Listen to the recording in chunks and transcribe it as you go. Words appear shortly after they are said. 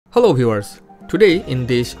Hello viewers, today in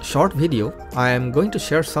this short video I am going to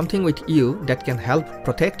share something with you that can help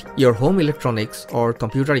protect your home electronics or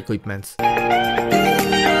computer equipments.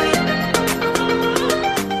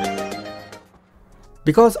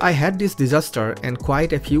 Because I had this disaster and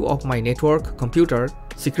quite a few of my network, computer,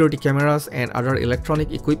 security cameras and other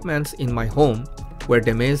electronic equipments in my home were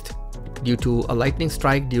damaged due to a lightning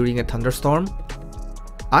strike during a thunderstorm,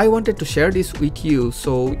 I wanted to share this with you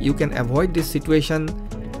so you can avoid this situation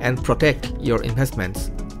and protect your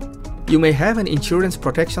investments. You may have an insurance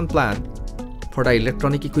protection plan for the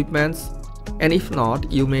electronic equipments, and if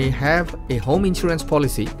not, you may have a home insurance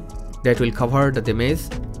policy that will cover the damage,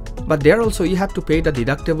 but there also you have to pay the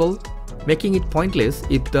deductible, making it pointless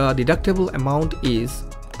if the deductible amount is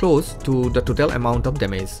close to the total amount of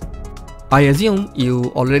damage. I assume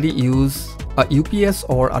you already use a UPS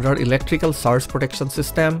or other electrical surge protection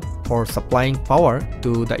system for supplying power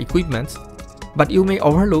to the equipments, but you may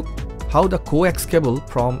overlook how the coax cable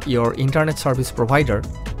from your internet service provider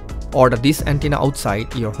or the dish antenna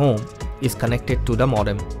outside your home is connected to the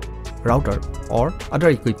modem, router or other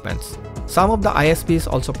equipments. Some of the ISPs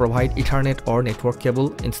also provide Ethernet or network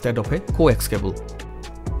cable instead of a coax cable.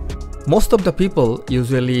 Most of the people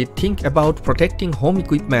usually think about protecting home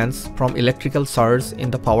equipments from electrical surge in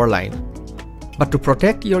the power line. But to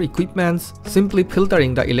protect your equipments, simply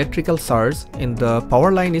filtering the electrical surge in the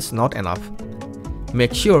power line is not enough.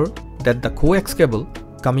 Make sure that the coax cable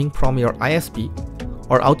coming from your ISP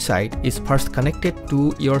or outside is first connected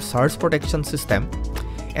to your surge protection system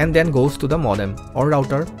and then goes to the modem or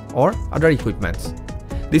router or other equipments.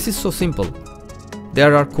 This is so simple.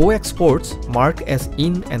 There are coax ports marked as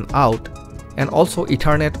in and out, and also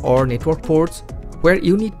Ethernet or network ports where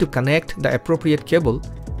you need to connect the appropriate cable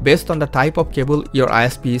based on the type of cable your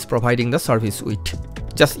ISP is providing the service with.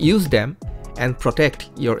 Just use them and protect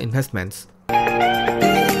your investments.